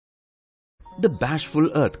The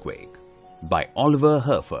Bashful Earthquake by Oliver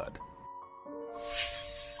Herford.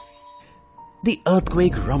 The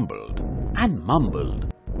earthquake rumbled and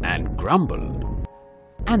mumbled and grumbled,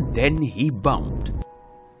 and then he bumped,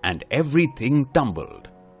 and everything tumbled.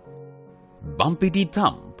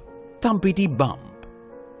 Bumpity-thump, thumpity-bump,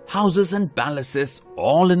 houses and palaces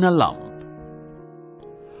all in a lump.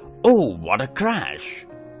 Oh, what a crash!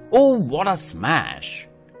 Oh, what a smash!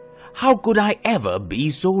 How could I ever be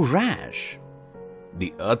so rash?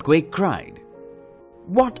 The earthquake cried,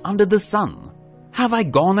 "What under the sun have I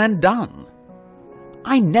gone and done?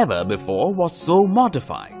 I never before was so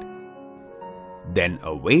mortified." Then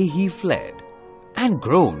away he fled, and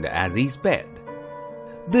groaned as he sped,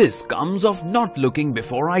 "This comes of not looking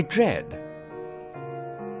before I tread."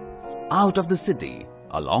 Out of the city,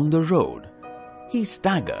 along the road, he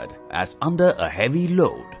staggered as under a heavy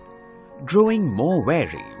load, growing more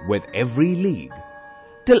weary with every league,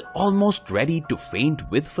 till almost ready to faint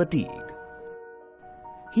with fatigue.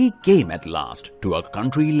 He came at last to a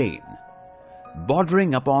country lane,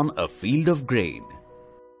 bordering upon a field of grain.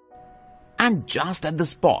 And just at the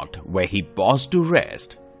spot where he paused to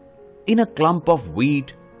rest, in a clump of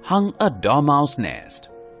wheat hung a dormouse nest.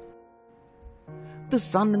 The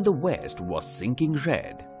sun in the west was sinking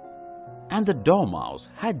red, and the dormouse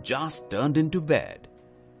had just turned into bed,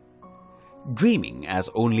 dreaming as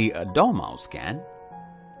only a dormouse can,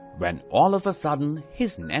 when all of a sudden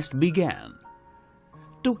his nest began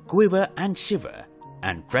to quiver and shiver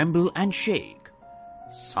and tremble and shake.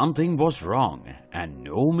 Something was wrong and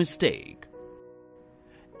no mistake.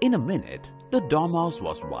 In a minute the dormouse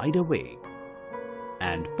was wide awake,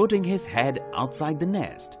 and putting his head outside the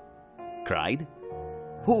nest, cried,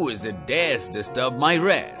 "Who is it dares disturb my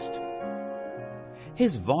rest?"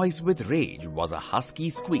 His voice with rage was a husky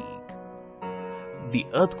squeak. The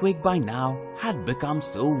earthquake by now had become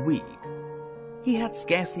so weak, he had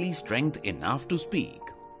scarcely strength enough to speak.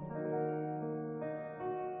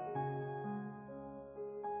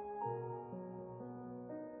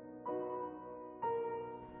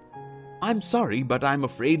 "I'm sorry, but I'm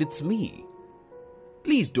afraid it's me.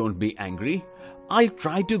 Please don't be angry. I'll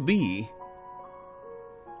try to be."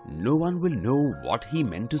 No one will know what he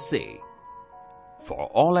meant to say, for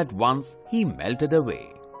all at once he melted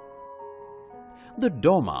away. The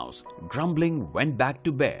dormouse, grumbling, went back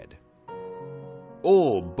to bed.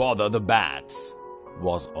 "Oh, bother the bats,"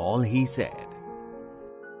 was all he said.